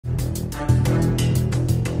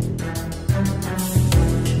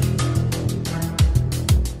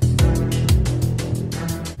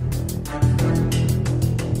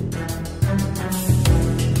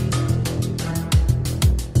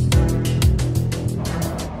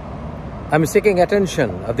I'm seeking attention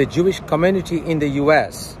of the Jewish community in the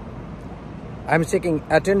US. I'm seeking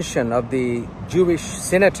attention of the Jewish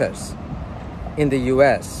senators in the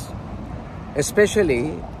US,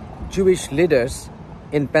 especially Jewish leaders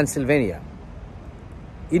in Pennsylvania.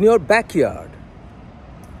 In your backyard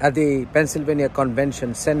at the Pennsylvania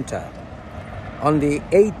Convention Center on the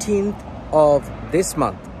 18th of this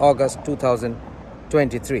month, August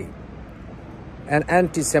 2023, an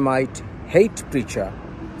anti-Semite hate preacher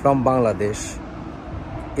from Bangladesh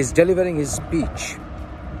is delivering his speech.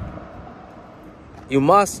 You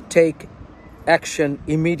must take action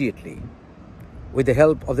immediately with the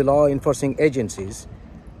help of the law enforcing agencies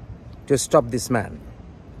to stop this man.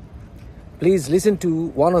 Please listen to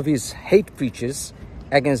one of his hate preaches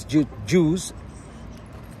against Jews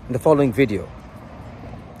in the following video.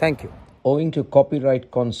 Thank you. Owing to copyright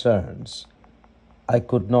concerns, I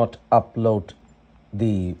could not upload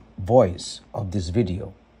the voice of this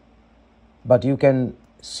video. But you can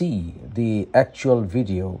see the actual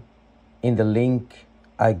video in the link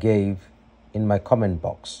I gave in my comment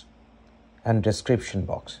box and description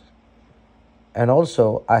box. And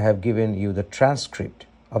also I have given you the transcript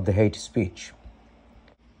of the hate speech.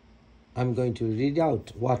 I'm going to read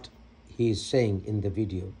out what he is saying in the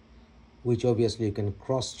video, which obviously you can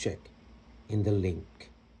cross-check in the link.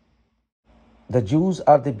 The Jews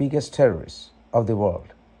are the biggest terrorists of the world.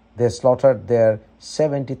 They slaughtered their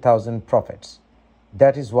 70,000 prophets.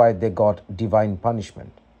 That is why they got divine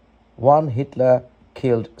punishment. One Hitler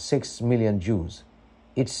killed 6 million Jews.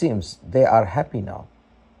 It seems they are happy now.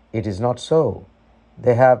 It is not so.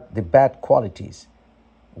 They have the bad qualities.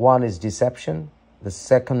 One is deception. The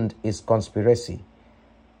second is conspiracy.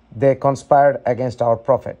 They conspired against our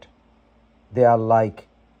prophet. They are like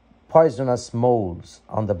poisonous moles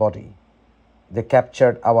on the body. They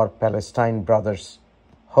captured our Palestine brothers'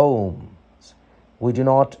 homes. We do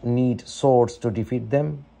not need swords to defeat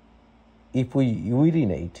them. If we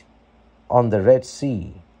urinate on the Red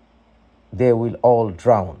Sea, they will all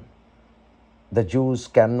drown. The Jews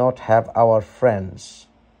cannot have our friends.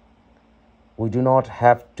 We do not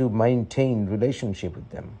have to maintain relationship with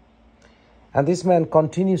them. And this man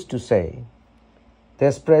continues to say,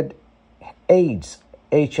 they spread AIDS,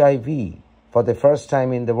 HIV for the first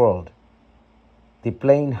time in the world. The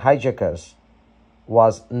plane hijackers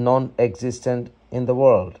was non-existent in the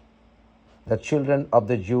world. The children of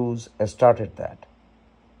the Jews started that.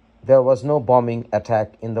 There was no bombing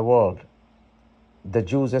attack in the world. The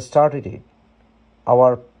Jews started it.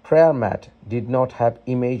 Our prayer mat did not have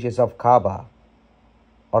images of Kaaba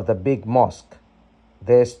or the big mosque.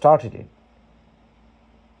 They started it.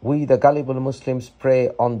 We, the gullible Muslims,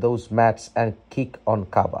 pray on those mats and kick on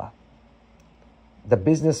Kaaba. The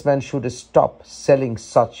businessman should stop selling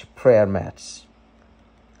such prayer mats.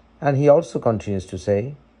 And he also continues to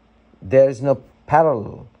say, there is no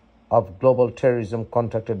parallel of global terrorism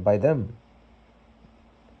conducted by them.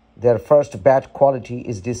 Their first bad quality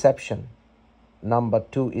is deception. Number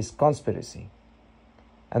 2 is conspiracy.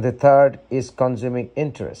 And the third is consuming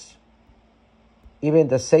interest. Even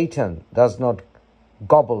the Satan does not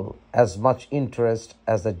gobble as much interest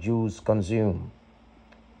as the Jews consume.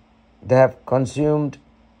 They have consumed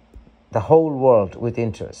the whole world with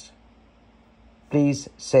interest. Please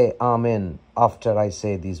say Amen after I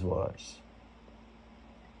say these words.